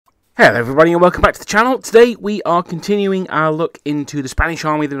Hello everybody and welcome back to the channel. Today we are continuing our look into the Spanish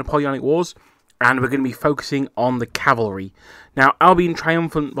army, the Napoleonic Wars, and we're going to be focusing on the cavalry. Now, Albion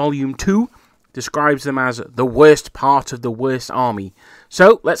Triumphant Volume 2 describes them as the worst part of the worst army.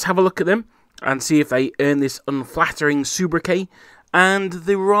 So, let's have a look at them and see if they earn this unflattering sobriquet and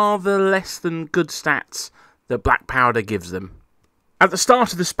the rather less than good stats that black powder gives them. At the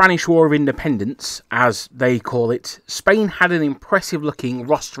start of the Spanish War of Independence, as they call it, Spain had an impressive-looking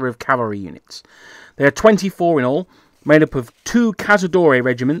roster of cavalry units. There are 24 in all, made up of 2 Cazadores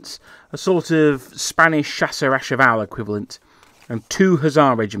regiments, a sort of Spanish chasseur à cheval equivalent, and 2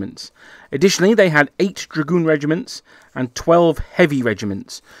 Hussar regiments. Additionally, they had 8 Dragoon regiments and 12 heavy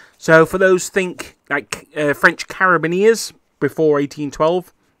regiments. So for those think like French Carabiniers before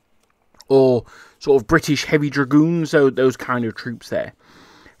 1812, or sort of British heavy dragoons, so those kind of troops there.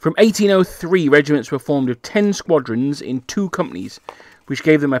 From 1803, regiments were formed of 10 squadrons in 2 companies, which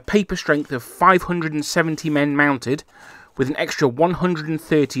gave them a paper strength of 570 men mounted, with an extra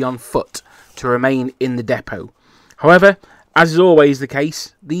 130 on foot to remain in the depot. However, as is always the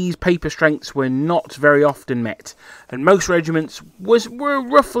case, these paper strengths were not very often met, and most regiments were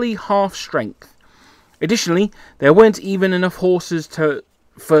roughly half strength. Additionally, there weren't even enough horses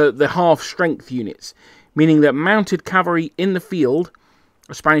for the half-strength units, meaning that mounted cavalry in the field,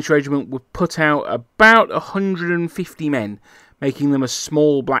 a Spanish regiment would put out about 150 men, making them a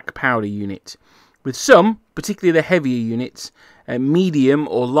small black powder unit, with some, particularly the heavier units, medium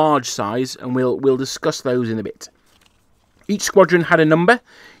or large size, and we'll discuss those in a bit. Each squadron had a number,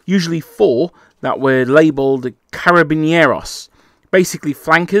 usually 4, that were labelled carabineros, basically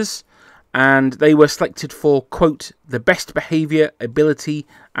flankers, and they were selected for, quote, the best behaviour, ability,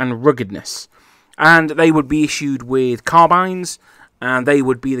 and ruggedness. And they would be issued with carbines, and they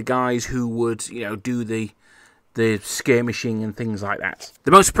would be the guys who would, do the skirmishing and things like that.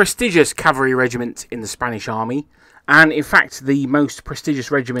 The most prestigious cavalry regiment in the Spanish army, and in fact the most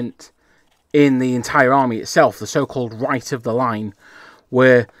prestigious regiment in the entire army itself, the so-called right of the line,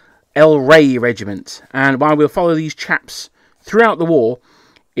 were El Rey Regiment. And while we'll follow these chaps throughout the war,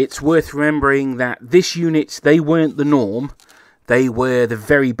 it's worth remembering that this unit, they weren't the norm. They were the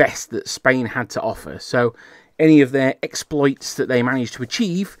very best that Spain had to offer. So any of their exploits that they managed to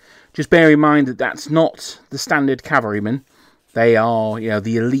achieve, just bear in mind that that's not the standard cavalryman. They are,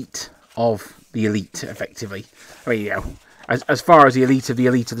 the elite of the elite, effectively. I mean, as far as the elite of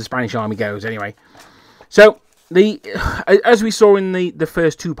the Spanish army goes, anyway. So, as we saw in the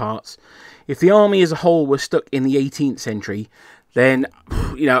first 2 parts, if the army as a whole was stuck in the 18th century, then,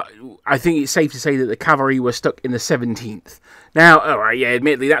 I think it's safe to say that the cavalry were stuck in the 17th. Now, alright, yeah,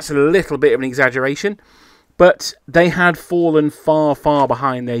 admittedly, that's a little bit of an exaggeration, but they had fallen far, far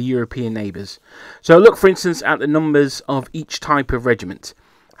behind their European neighbours. So look, for instance, at the numbers of each type of regiment.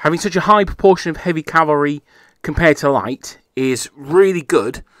 Having such a high proportion of heavy cavalry compared to light is really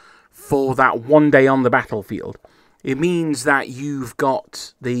good for that one day on the battlefield. It means that you've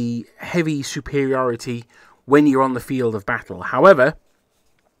got the heavy superiority when you're on the field of battle. However,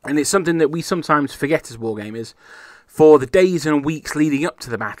 and it's something that we sometimes forget as wargamers, for the days and weeks leading up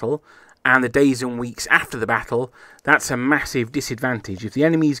to the battle and the days and weeks after the battle, that's a massive disadvantage. If the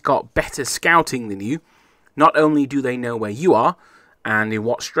enemy's got better scouting than you, not only do they know where you are and in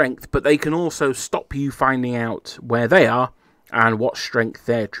what strength, but they can also stop you finding out where they are and what strength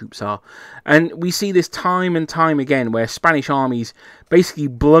their troops are. And we see this time and time again where Spanish armies basically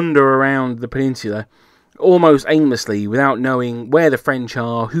blunder around the peninsula almost aimlessly without knowing where the French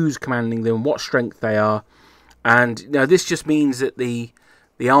are, who's commanding them, what strength they are. And this just means that the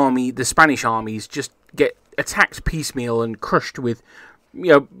Spanish armies just get attacked piecemeal and crushed with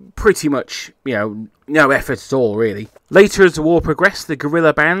pretty much no effort at all, really. Later as the war progressed, the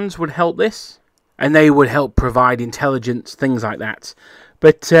guerrilla bands would help this, and they would help provide intelligence, things like that.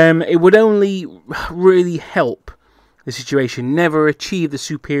 But it would only really help the situation, never achieve the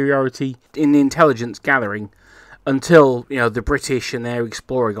superiority in the intelligence gathering until, the British and their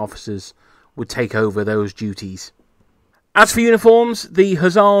exploring officers would take over those duties. As for uniforms, the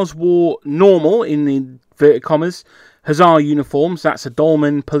Hussars wore normal, in inverted commas, Hussar uniforms. That's a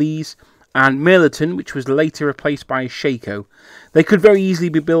dolman, pelisse, and mirliton, which was later replaced by a shako. They could very easily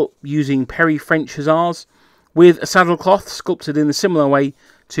be built using Perry French Hussars, with a saddlecloth sculpted in a similar way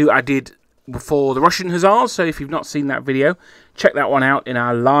to I did for the Russian Hussars. So if you've not seen that video, check that one out in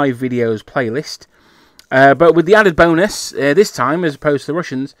our live videos playlist. But with the added bonus, this time, as opposed to the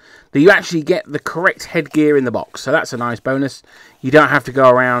Russians, that you actually get the correct headgear in the box. So that's a nice bonus. You don't have to go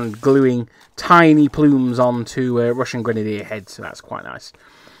around gluing tiny plumes onto Russian grenadier heads, so that's quite nice.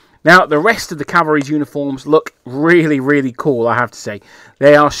 Now, the rest of the cavalry's uniforms look really, really cool, I have to say.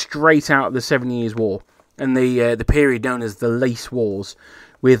 They are straight out of the 7 Years' War and the period known as the Lace Wars.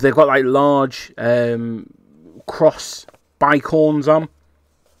 They've got like large cross bicorns on,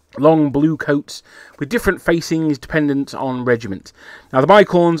 long blue coats with different facings dependent on regiment. Now, the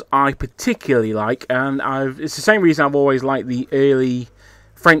bicorns I particularly like, and it's the same reason I've always liked the early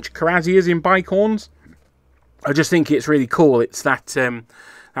French cuirassiers in bicorns. I just think it's really cool. It's that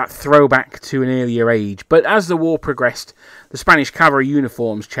throwback to an earlier age. But as the war progressed, the Spanish cavalry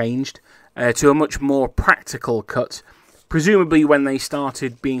uniforms changed to a much more practical cut, presumably when they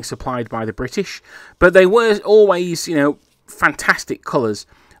started being supplied by the British. But they were always, fantastic colours.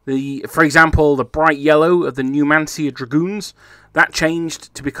 For example, the bright yellow of the Numancia Dragoons, that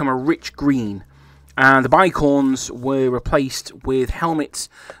changed to become a rich green. And the bicorns were replaced with helmets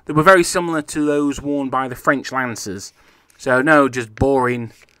that were very similar to those worn by the French Lancers. So no just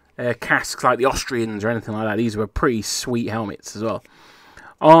boring casques like the Austrians or anything like that. These were pretty sweet helmets as well.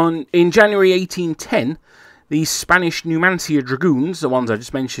 In January 1810, these Spanish Numancia Dragoons, the ones I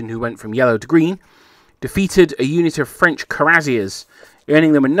just mentioned who went from yellow to green, defeated a unit of French cuirassiers,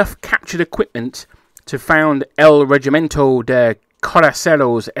 earning them enough captured equipment to found El Regimiento de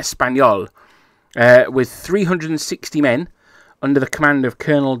Coraceros Español, with 360 men under the command of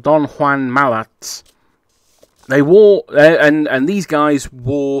Colonel Don Juan Malatz. They wore, and these guys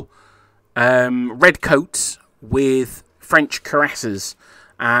wore red coats with French cuirasses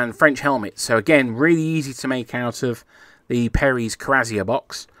and French helmets. So again, really easy to make out of the Perry's cuirassier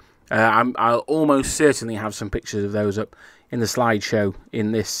box. I'll almost certainly have some pictures of those up in the slideshow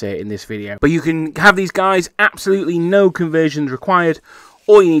in this video. But you can have these guys, absolutely no conversions required.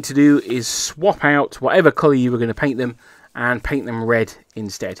 All you need to do is swap out whatever colour you were going to paint them and paint them red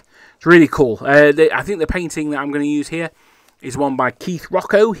instead. It's really cool. I think the painting that I'm going to use here is one by Keith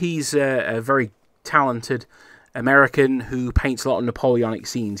Rocco. He's a very talented American who paints a lot of Napoleonic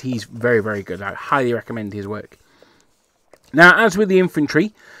scenes. He's very, very good. I highly recommend his work. Now, as with the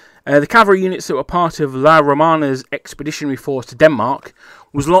infantry, the cavalry units that were part of La Romana's expeditionary force to Denmark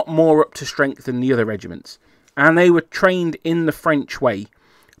was a lot more up to strength than the other regiments, and they were trained in the French way.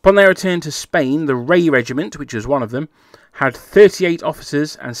 Upon their return to Spain, the Ray Regiment, which was one of them, had 38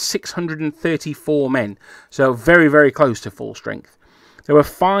 officers and 634 men, so very, very close to full strength. There were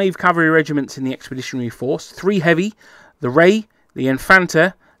 5 cavalry regiments in the expeditionary force, 3 heavy, the Ray, the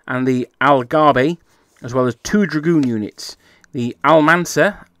Infanta, and the Algarve, as well as 2 dragoon units, the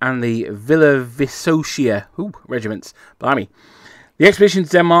Almansa and the Villavisocia regiments. Blimey. The expedition to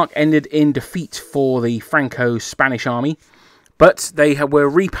Denmark ended in defeat for the Franco-Spanish army, but they were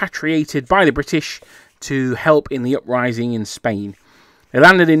repatriated by the British to help in the uprising in Spain. They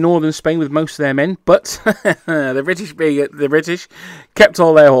landed in northern Spain with most of their men, but the British kept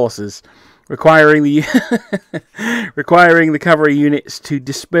all their horses, requiring the cavalry units to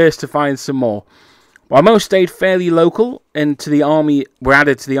disperse to find some more. While most stayed fairly local and were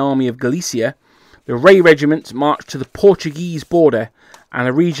added to the army of Galicia, the Ray Regiment marched to the Portuguese border and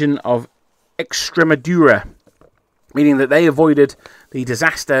the region of Extremadura, meaning that they avoided the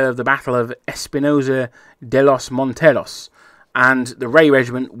disaster of the Battle of Espinosa de los Monteros, and the Ray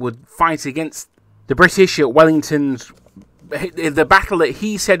Regiment would fight against the British at Wellington's, the battle that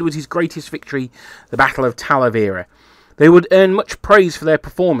he said was his greatest victory, the Battle of Talavera. They would earn much praise for their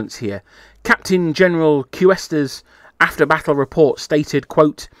performance here. Captain General Cuestas after-battle report stated,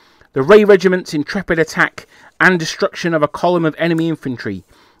 quote, "The Ray Regiment's intrepid attack and destruction of a column of enemy infantry.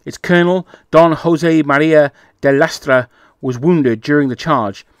 Its colonel, Don Jose Maria de Lastra, was wounded during the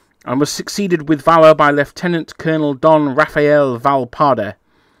charge, and was succeeded with valour by Lieutenant Colonel Don Rafael Valparda.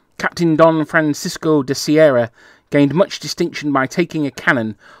 Captain Don Francisco de Sierra gained much distinction by taking a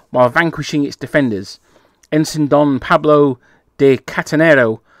cannon while vanquishing its defenders. Ensign Don Pablo de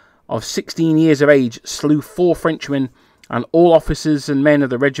Catanero, of 16 years of age, slew 4 Frenchmen, and all officers and men of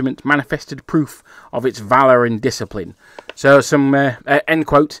the regiment manifested proof of its valour and discipline." So some, end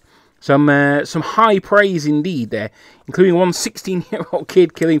quote, some high praise indeed there, including one 16-year-old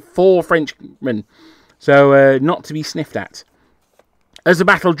kid killing 4 Frenchmen. So not to be sniffed at. As the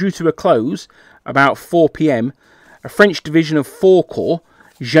battle drew to a close, about 4 p.m, a French division of 4 Corps,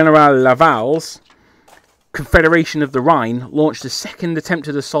 General Laval's Confederation of the Rhine, launched a second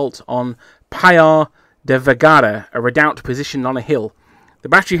attempted assault on Payar de Vergara, a redoubt positioned on a hill. The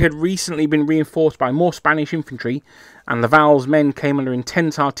battery had recently been reinforced by more Spanish infantry, and Laval's men came under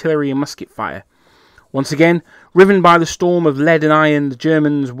intense artillery and musket fire. Once again, riven by the storm of lead and iron, the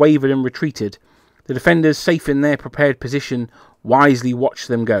Germans wavered and retreated. The defenders, safe in their prepared position, wisely watched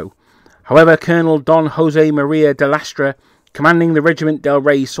them go. However, Colonel Don Jose Maria de Lastra Commanding the Regiment Del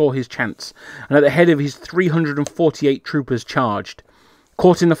Rey saw his chance, and at the head of his 348 troopers charged.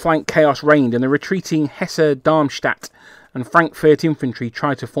 Caught in the flank, chaos reigned, and the retreating Hesse-Darmstadt and Frankfurt infantry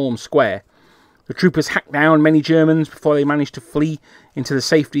tried to form square. The troopers hacked down many Germans before they managed to flee into the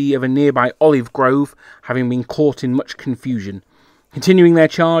safety of a nearby olive grove, having been caught in much confusion. Continuing their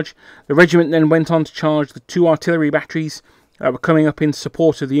charge, the regiment then went on to charge the 2 artillery batteries that were coming up in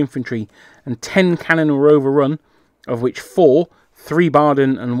support of the infantry, and 10 cannon were overrun, of which 4, 3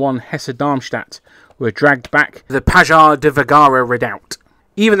 Baden and 1 Hesse-Darmstadt, were dragged back to the Pajar de Vergara redoubt.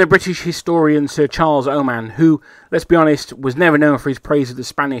 Even the British historian Sir Charles Oman, who, let's be honest, was never known for his praise of the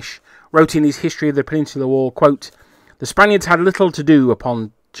Spanish, wrote in his History of the Peninsular War, quote, "The Spaniards had little to do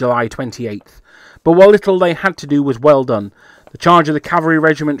upon July 28th, but what little they had to do was well done. The charge of the cavalry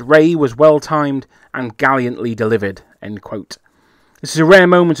regiment Rey was well timed and gallantly delivered." End quote. This is a rare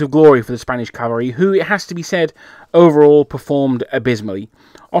moment of glory for the Spanish cavalry, who, it has to be said, overall performed abysmally,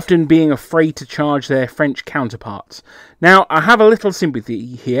 often being afraid to charge their French counterparts. Now, I have a little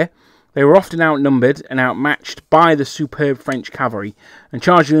sympathy here. They were often outnumbered and outmatched by the superb French cavalry, and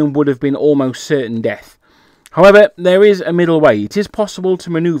charging them would have been almost certain death. However, there is a middle way. It is possible to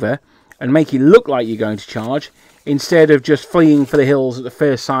manoeuvre and make it look like you're going to charge, instead of just fleeing for the hills at the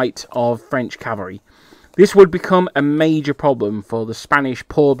first sight of French cavalry. This would become a major problem for the Spanish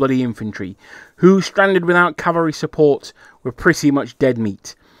poor bloody infantry, who, stranded without cavalry support, were pretty much dead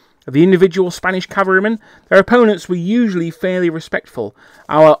meat. Of the individual Spanish cavalrymen, their opponents were usually fairly respectful.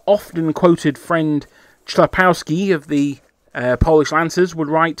 Our often quoted friend Chlapowski of the Polish Lancers would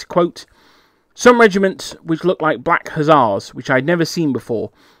write, quote, "Some regiments which looked like black hussars, which I had never seen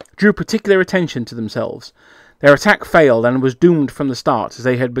before, drew particular attention to themselves. Their attack failed and was doomed from the start, as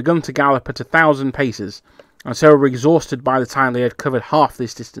they had begun to gallop at 1,000 paces, and so were exhausted by the time they had covered half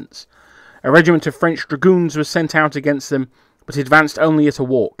this distance. A regiment of French dragoons was sent out against them, but advanced only at a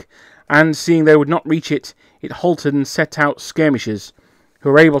walk, and, seeing they would not reach it, it halted and set out skirmishers, who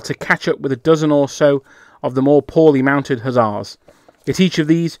were able to catch up with a dozen or so of the more poorly mounted hussars. Yet each of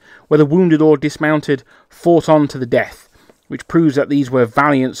these, whether wounded or dismounted, fought on to the death, which proves that these were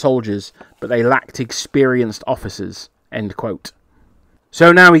valiant soldiers, but they lacked experienced officers." End quote.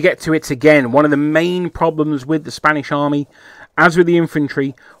 So now we get to it again. One of the main problems with the Spanish army, as with the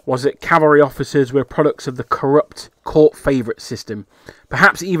infantry, was that cavalry officers were products of the corrupt court favourite system.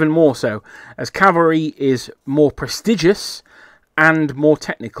 Perhaps even more so, as cavalry is more prestigious and more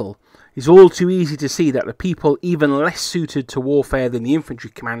technical. It's all too easy to see that the people even less suited to warfare than the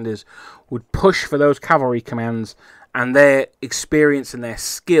infantry commanders would push for those cavalry commands, and their experience and their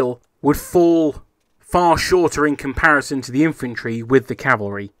skill would fall far shorter in comparison to the infantry with the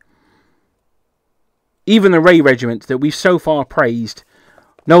cavalry. Even the Rey regiment that we've so far praised,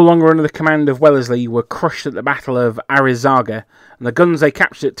 no longer under the command of Wellesley, were crushed at the Battle of Arizaga, and the guns they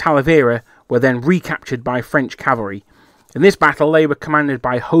captured at Talavera were then recaptured by French cavalry. In this battle they were commanded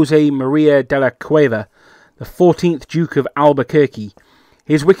by Jose Maria de la Cueva, the 14th Duke of Albuquerque.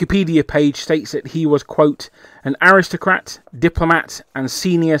 His Wikipedia page states that he was, quote, "an aristocrat, diplomat, and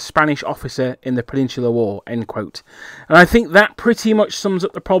senior Spanish officer in the Peninsular War," end quote. And I think that pretty much sums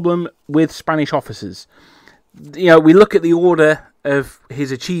up the problem with Spanish officers. You know, we look at the order of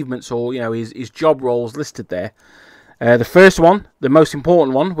his achievements, or, you know, his job roles listed there. The first one, the most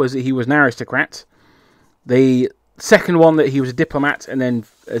important one, was that he was an aristocrat. The second one, that he was a diplomat. And then,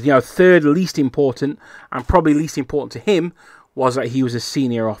 you know, third least important, and probably least important to him, was that he was a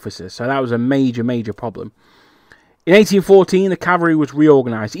senior officer. So that was a major, major problem. In 1814, the cavalry was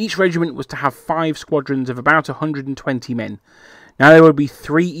reorganised. Each regiment was to have 5 squadrons of about 120 men. Now there would be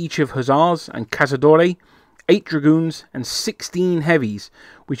 3 each of hussars and cazadores, 8 dragoons, and 16 heavies,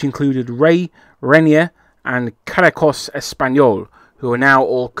 which included Rey, Renier, and Caracos Español, who are now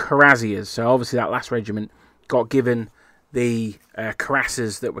all cuirassiers. So obviously that last regiment got given the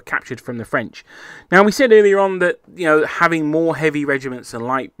cuirassiers that were captured from the French. Now, we said earlier on that, you know, having more heavy regiments than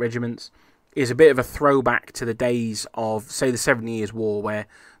light regiments is a bit of a throwback to the days of, say, the 7 Years' War, where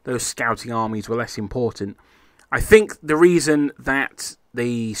those scouting armies were less important. I think the reason that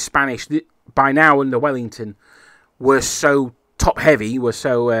the Spanish, by now under Wellington, were so top-heavy, were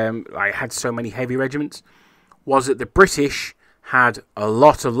so had so many heavy regiments, was that the British had a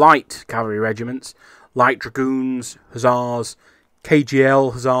lot of light cavalry regiments, light dragoons, hussars,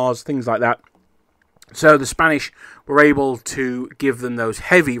 KGL hussars, things like that. So the Spanish were able to give them those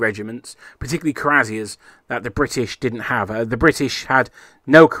heavy regiments, particularly cuirassiers, that the British didn't have. The British had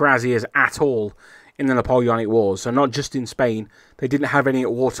no cuirassiers at all in the Napoleonic Wars, so not just in Spain, they didn't have any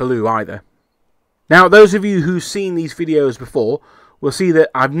at Waterloo either. Now, those of you who've seen these videos before we'll see that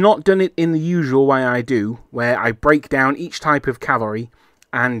I've not done it in the usual way I do, where I break down each type of cavalry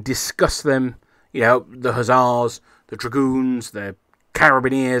and discuss them, you know, the hussars, the dragoons, the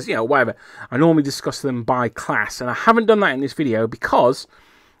carabineers, you know, whatever. I normally discuss them by class, and I haven't done that in this video because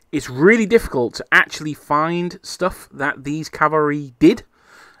it's really difficult to actually find stuff that these cavalry did.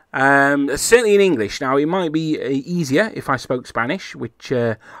 Certainly in English. Now, it might be easier if I spoke Spanish, which,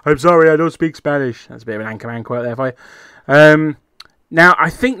 I'm sorry, I don't speak Spanish. That's a bit of an anchorman quote there for you. Now, I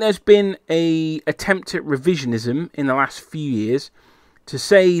think there's been an attempt at revisionism in the last few years to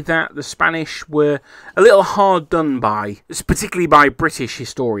say that the Spanish were a little hard done by, particularly by British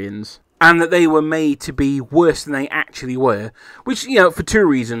historians, and that they were made to be worse than they actually were, which, you know, for two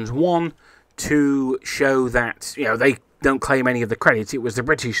reasons. One, to show that, you know, they don't claim any of the credit. It was the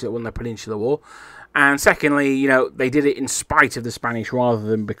British that won the Peninsular War. And secondly, you know, they did it in spite of the Spanish rather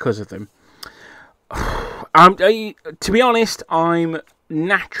than because of them. To be honest, I'm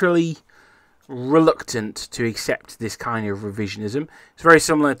naturally reluctant to accept this kind of revisionism. It's very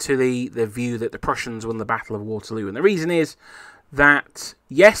similar to the view that the Prussians won the Battle of Waterloo. And the reason is that,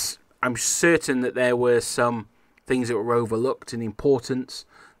 yes, I'm certain that there were some things that were overlooked in importance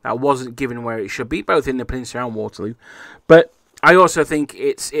that wasn't given where it should be, both in the Peninsula and Waterloo. But I also think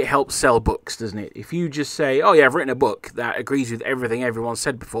it helps sell books, doesn't it? If you just say, oh yeah, I've written a book that agrees with everything everyone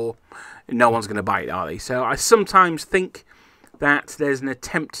said before, no one's going to buy it, are they? So I sometimes think that there's an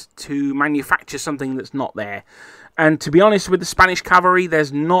attempt to manufacture something that's not there. And to be honest, with the Spanish cavalry,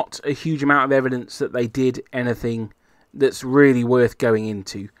 there's not a huge amount of evidence that they did anything that's really worth going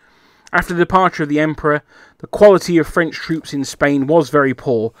into. After the departure of the Emperor, the quality of French troops in Spain was very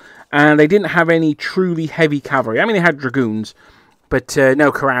poor, and they didn't have any truly heavy cavalry. I mean, they had dragoons, but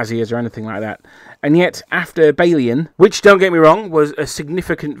no cuirassiers or anything like that. And yet, after Balian, which, don't get me wrong, was a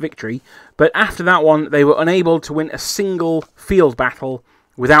significant victory, but after that one, they were unable to win a single field battle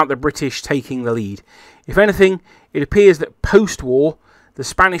without the British taking the lead. If anything, it appears that post-war, the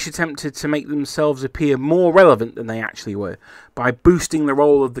Spanish attempted to make themselves appear more relevant than they actually were by boosting the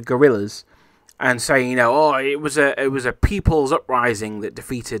role of the guerrillas and saying, you know, oh, it was a people's uprising that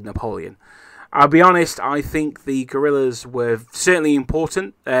defeated Napoleon. I'll be honest, I think the guerrillas were certainly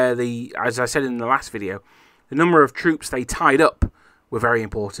important. As I said in the last video, the number of troops they tied up were very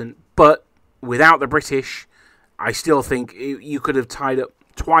important. But without the British, I still think you could have tied up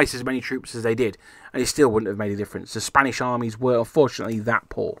twice as many troops as they did, and it still wouldn't have made a difference. The Spanish armies were unfortunately that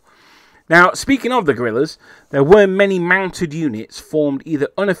poor. Now, speaking of the guerrillas, there were many mounted units formed either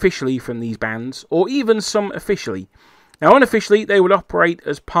unofficially from these bands, or even some officially. Now, unofficially, they would operate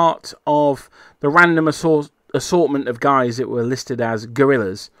as part of the random assortment of guys that were listed as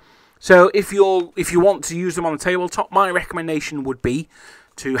guerrillas. So, if you want to use them on the tabletop, my recommendation would be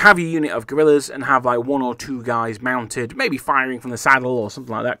to have your unit of guerrillas and have like one or two guys mounted, maybe firing from the saddle or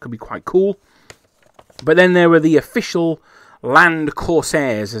something like that. Could be quite cool. But then there were the official land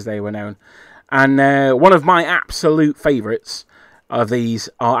corsairs, as they were known. And one of my absolute favourites of these,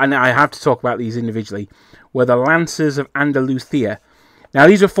 and I have to talk about these individually, were the Lancers of Andalusia. Now,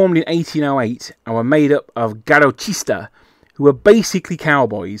 these were formed in 1808 and were made up of gauchista, who were basically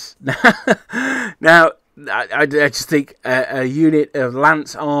cowboys. Now, I just think a unit of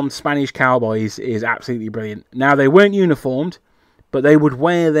lance-armed Spanish cowboys is absolutely brilliant. Now, they weren't uniformed, but they would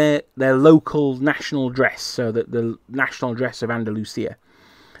wear their local national dress, so that the national dress of Andalusia.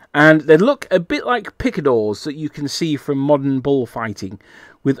 And they look a bit like picadors that you can see from modern bullfighting,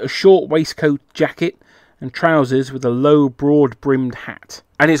 with a short waistcoat jacket and trousers with a low, broad-brimmed hat.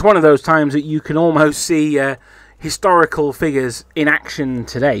 And it's one of those times that you can almost see historical figures in action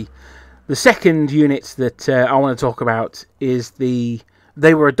today. The second unit that I want to talk about is they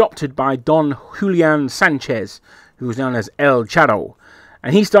were adopted by Don Julian Sanchez, who was known as El Charro.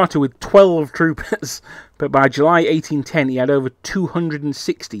 And he started with 12 troopers, but by July 1810 he had over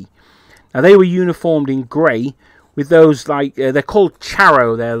 260. Now, they were uniformed in grey, with those, like, they're called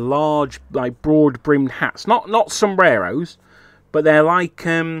charro, they're large, like, broad-brimmed hats. Not sombreros, but they're like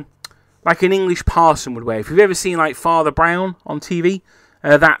an English parson would wear. If you've ever seen, like, Father Brown on TV,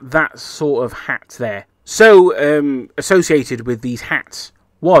 that sort of hat there. So, associated with these hats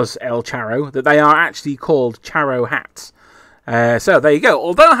was El Charro, that they are actually called Charro hats. So, there you go.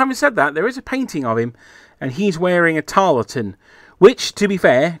 Although, having said that, there is a painting of him, and he's wearing a tarlatan, which, to be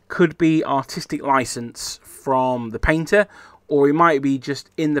fair, could be artistic license from the painter, or it might be just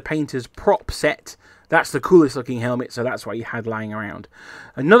in the painter's prop set. That's the coolest looking helmet, so that's what he had lying around.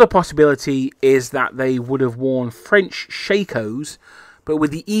 Another possibility is that they would have worn French shakos, but with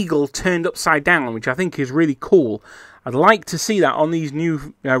the eagle turned upside down, which I think is really cool. I'd like to see that on these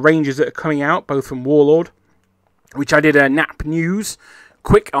new ranges that are coming out, both from Warlord which I did a Nap News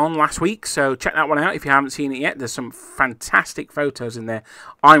quick on last week, so check that one out if you haven't seen it yet. There's some fantastic photos in there.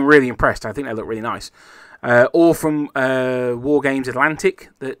 I'm really impressed. I think they look really nice. All from War Games Atlantic,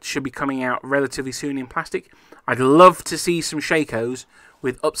 that should be coming out relatively soon in plastic. I'd love to see some Shakos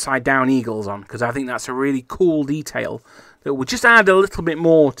with upside down eagles on, because I think that's a really cool detail that will just add a little bit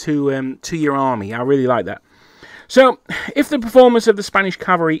more to your army. I really like that. So, if the performance of the Spanish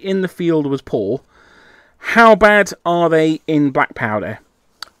cavalry in the field was poor, how bad are they in black powder?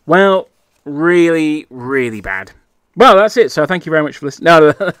 Well, really, really bad. Well, that's it. So thank you very much for listening.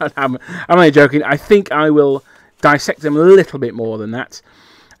 No, I'm only joking. I think I will dissect them a little bit more than that.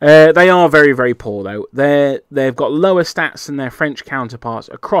 They are very, very poor, though. They've got lower stats than their French counterparts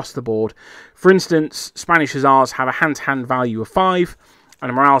across the board. For instance, Spanish Hussars have a hand-to-hand value of 5 and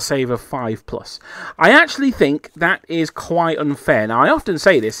a morale save of 5+. I actually think that is quite unfair. Now, I often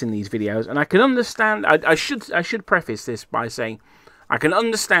say this in these videos, and I can understand. I should preface this by saying I can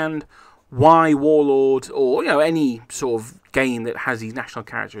understand why Warlord, or any sort of game that has these national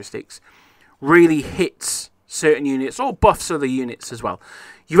characteristics, really hits certain units or buffs other units as well.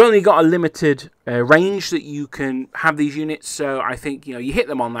 You've only got a limited range that you can have these units, so I think you hit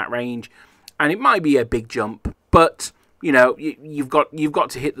them on that range, and it might be a big jump, but you've got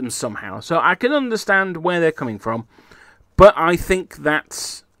to hit them somehow. So I can understand where they're coming from, but I think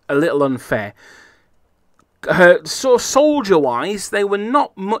that's a little unfair. Sort of soldier-wise, they were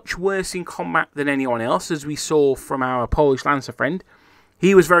not much worse in combat than anyone else, as we saw from our Polish Lancer friend.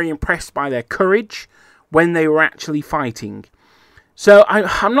 He was very impressed by their courage when they were actually fighting. So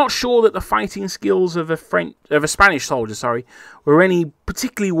I'm not sure that the fighting skills of a Spanish soldier, were any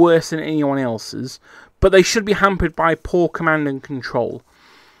particularly worse than anyone else's, but they should be hampered by poor command and control.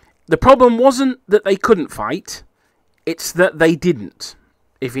 The problem wasn't that they couldn't fight, it's that they didn't,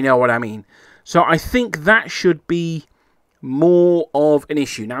 if you know what I mean. So I think that should be more of an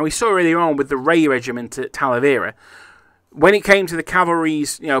issue. Now, we saw earlier on with the Ray Regiment at Talavera, when it came to the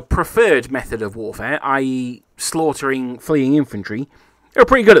cavalry's preferred method of warfare, i.e. slaughtering fleeing infantry, they were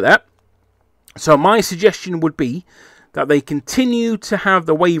pretty good at that. So my suggestion would be that they continue to have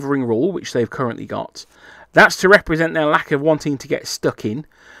the wavering rule, which they've currently got. That's to represent their lack of wanting to get stuck in,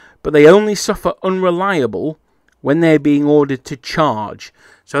 but they only suffer unreliable when they're being ordered to charge.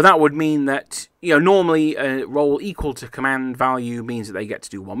 So that would mean that, normally a roll equal to command value means that they get to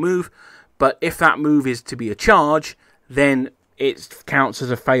do one move, but if that move is to be a charge, then it counts as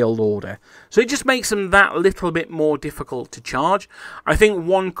a failed order. So it just makes them that little bit more difficult to charge. I think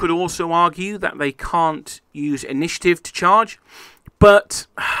one could also argue that they can't use initiative to charge, but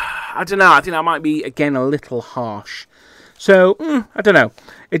I don't know, I think that might be, again, a little harsh. So, I don't know.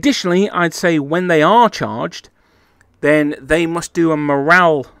 Additionally, I'd say when they are charged, then they must do a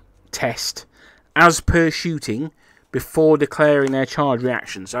morale test as per shooting before declaring their charge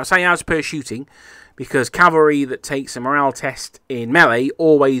reaction. So I say as per shooting because cavalry that takes a morale test in melee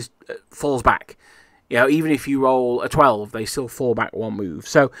always falls back. Even if you roll a 12, they still fall back one move.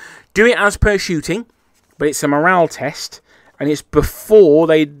 So do it as per shooting, but it's a morale test, and it's before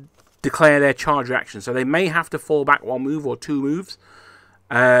they declare their charge reaction. So they may have to fall back one move or two moves.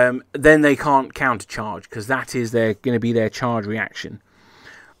 Then they can't counter-charge, because that is going to be their charge reaction.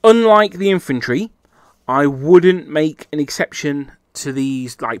 Unlike the infantry, I wouldn't make an exception to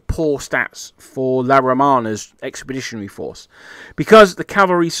these poor stats for La Romana's expeditionary force, because the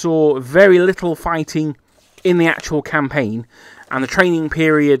cavalry saw very little fighting in the actual campaign, and the training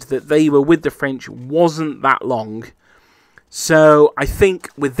period that they were with the French wasn't that long. So I think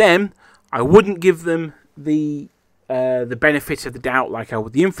with them, I wouldn't give them the benefit of the doubt like I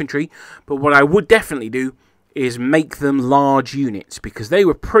would the infantry, but what I would definitely do is make them large units, because they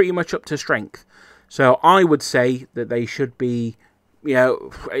were pretty much up to strength. So I would say that they should be,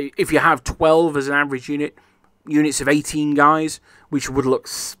 if you have 12 as an average unit, units of 18 guys, which would look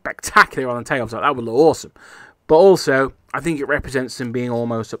spectacular on the tabletop, that would look awesome. But also, I think it represents them being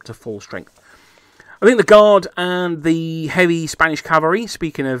almost up to full strength. I think the Guard and the heavy Spanish cavalry,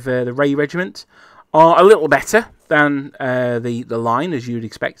 speaking of the Ray Regiment, are a little better than the line, as you'd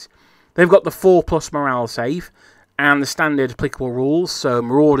expect. They've got the 4+ morale save and the standard applicable rules, so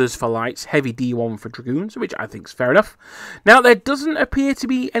Marauders for lights, heavy D1 for Dragoons, which I think is fair enough. Now, there doesn't appear to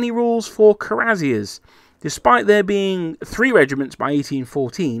be any rules for Cuirassiers, despite there being 3 regiments by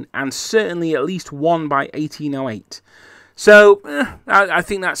 1814 and certainly at least 1 by 1808. So, I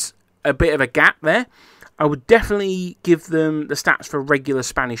think that's a bit of a gap there. I would definitely give them the stats for regular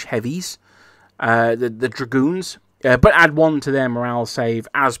Spanish heavies, the Dragoons, but add 1 to their morale save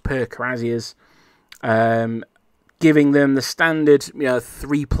as per Cuirassiers, giving them the standard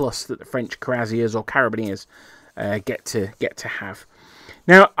 3+ that the French Cuirassiers or Carabiniers get to have.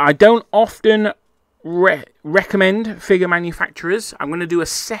 Now, I don't often recommend figure manufacturers. I'm going to do a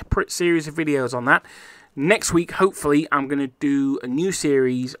separate series of videos on that. Next week, hopefully, I'm going to do a new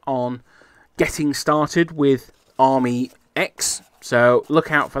series on getting started with Army X. So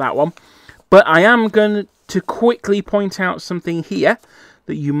look out for that one. But I am going to quickly point out something here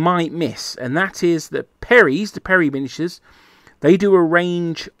that you might miss. And that is that Perry's, the Perry miniatures, they do a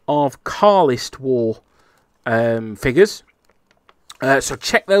range of Carlist War figures. So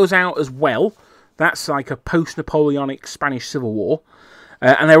check those out as well. That's like a post-Napoleonic Spanish Civil War.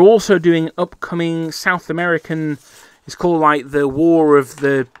 And they're also doing upcoming South American, it's called like the War of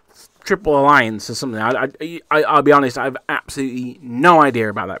the Triple Alliance or something. I'll be honest, I have absolutely no idea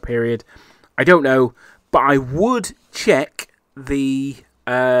about that period. I don't know, but I would check the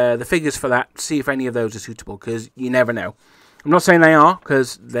figures for that, see if any of those are suitable, because you never know. I'm not saying they are,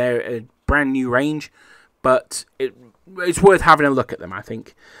 because they're a brand new range, but it's worth having a look at them, I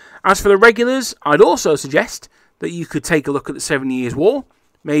think. As for the regulars, I'd also suggest that you could take a look at the 7 Years' War.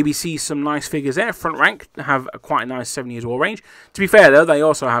 Maybe see some nice figures there. Front rank have quite a nice 7 Years' War range. To be fair, though, they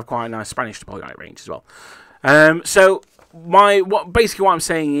also have quite a nice Spanish Napoleonic range as well. So, basically what I'm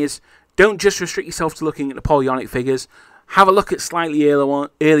saying is, don't just restrict yourself to looking at Napoleonic figures. Have a look at slightly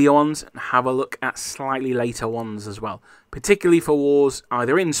earlier ones, and have a look at slightly later ones as well. Particularly for wars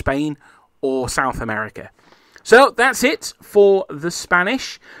either in Spain or South America. So that's it for the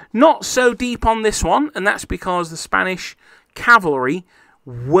Spanish. Not so deep on this one, and that's because the Spanish cavalry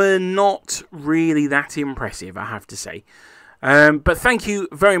were not really that impressive, I have to say. But thank you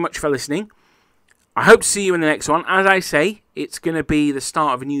very much for listening. I hope to see you in the next one. As I say, it's going to be the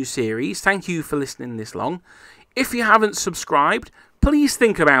start of a new series. Thank you for listening this long. If you haven't subscribed, please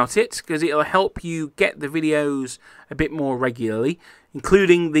think about it, because it'll help you get the videos a bit more regularly,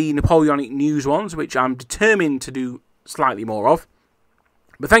 including the Napoleonic news ones, which I'm determined to do slightly more of.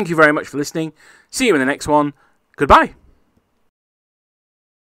 But thank you very much for listening. See you in the next one. Goodbye.